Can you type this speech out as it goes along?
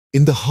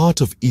In the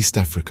heart of East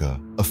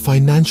Africa, a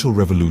financial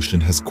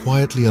revolution has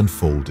quietly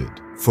unfolded,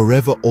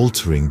 forever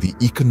altering the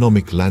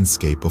economic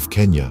landscape of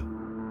Kenya.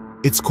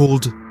 It's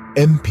called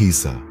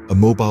M-Pesa, a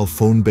mobile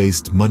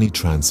phone-based money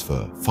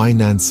transfer,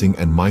 financing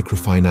and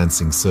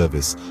microfinancing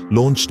service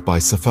launched by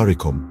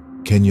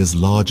Safaricom, Kenya's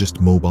largest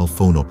mobile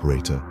phone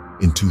operator,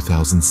 in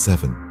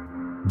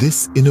 2007.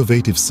 This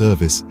innovative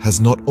service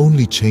has not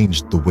only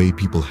changed the way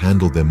people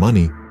handle their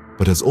money,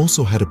 but has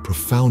also had a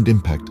profound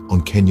impact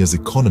on Kenya's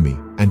economy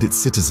and its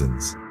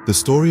citizens. The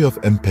story of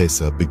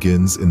M-Pesa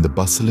begins in the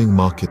bustling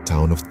market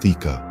town of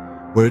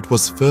Thika, where it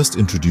was first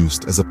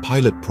introduced as a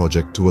pilot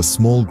project to a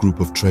small group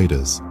of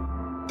traders.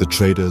 The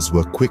traders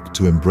were quick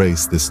to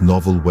embrace this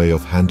novel way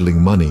of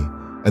handling money,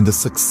 and the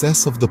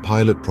success of the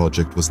pilot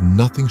project was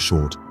nothing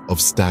short of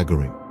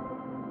staggering.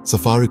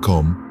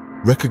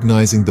 Safaricom,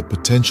 recognizing the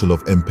potential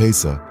of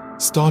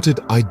M-Pesa, started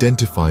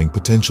identifying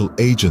potential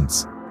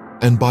agents,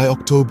 and by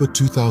October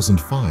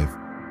 2005,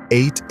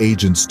 8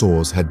 agent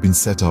stores had been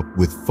set up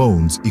with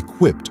phones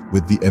equipped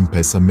with the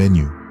M-Pesa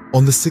menu.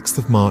 On the 6th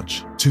of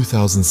March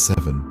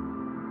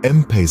 2007,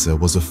 M-Pesa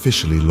was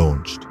officially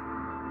launched.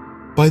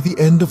 By the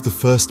end of the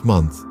first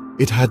month,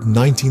 it had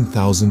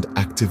 19,000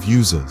 active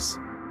users.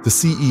 The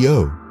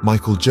CEO,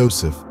 Michael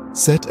Joseph,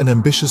 set an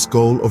ambitious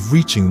goal of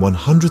reaching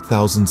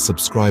 100,000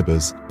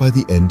 subscribers by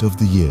the end of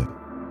the year.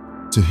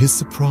 To his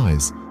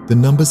surprise, the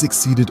numbers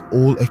exceeded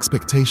all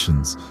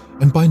expectations,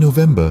 and by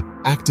November,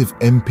 active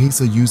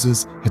M-Pesa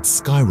users had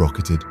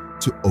skyrocketed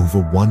to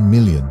over 1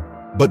 million.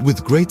 But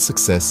with great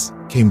success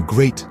came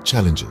great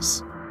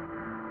challenges.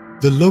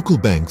 The local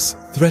banks,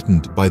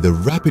 threatened by the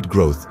rapid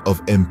growth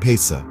of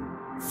M-Pesa,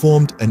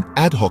 formed an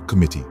ad hoc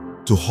committee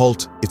to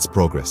halt its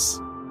progress.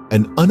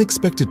 An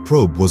unexpected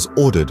probe was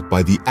ordered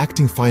by the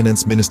acting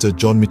finance minister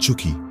John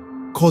Michuki,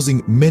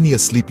 causing many a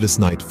sleepless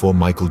night for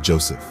Michael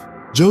Joseph.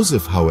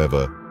 Joseph,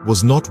 however,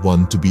 was not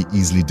one to be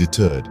easily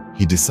deterred.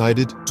 He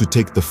decided to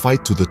take the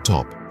fight to the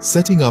top,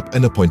 setting up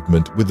an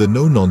appointment with the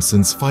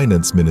no-nonsense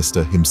finance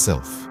minister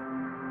himself.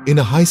 In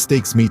a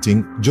high-stakes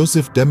meeting,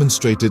 Joseph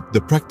demonstrated the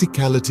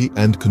practicality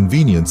and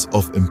convenience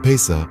of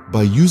M-Pesa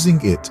by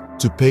using it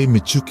to pay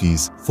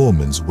Michuki's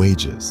foreman's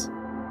wages.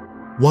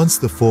 Once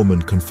the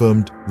foreman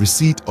confirmed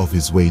receipt of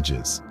his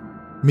wages,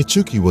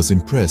 Michuki was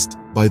impressed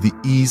by the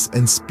ease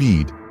and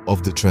speed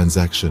of the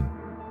transaction.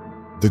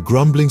 The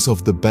grumblings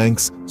of the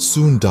banks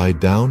soon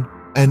died down,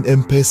 and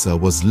M-Pesa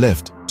was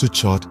left to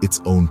chart its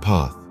own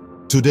path.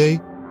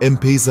 Today,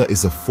 M-Pesa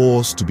is a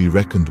force to be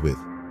reckoned with.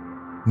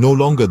 No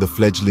longer the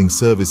fledgling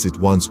service it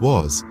once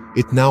was,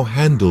 it now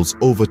handles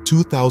over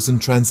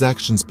 2,000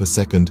 transactions per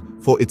second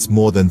for its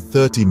more than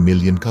 30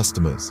 million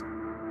customers.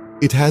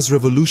 It has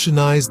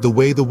revolutionized the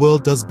way the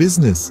world does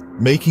business,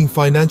 making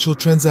financial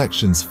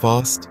transactions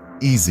fast,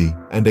 easy,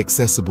 and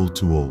accessible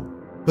to all.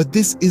 But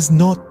this is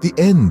not the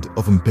end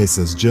of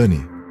M-Pesa's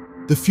journey.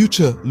 The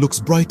future looks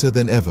brighter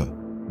than ever,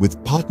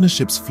 with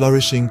partnerships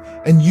flourishing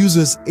and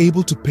users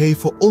able to pay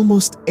for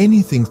almost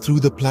anything through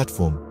the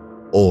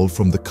platform, all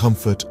from the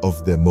comfort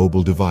of their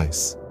mobile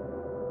device.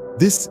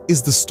 This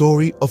is the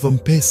story of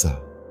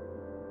M-Pesa,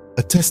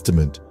 a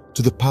testament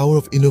to the power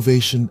of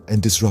innovation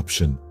and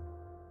disruption,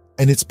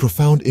 and its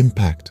profound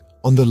impact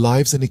on the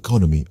lives and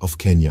economy of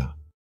Kenya.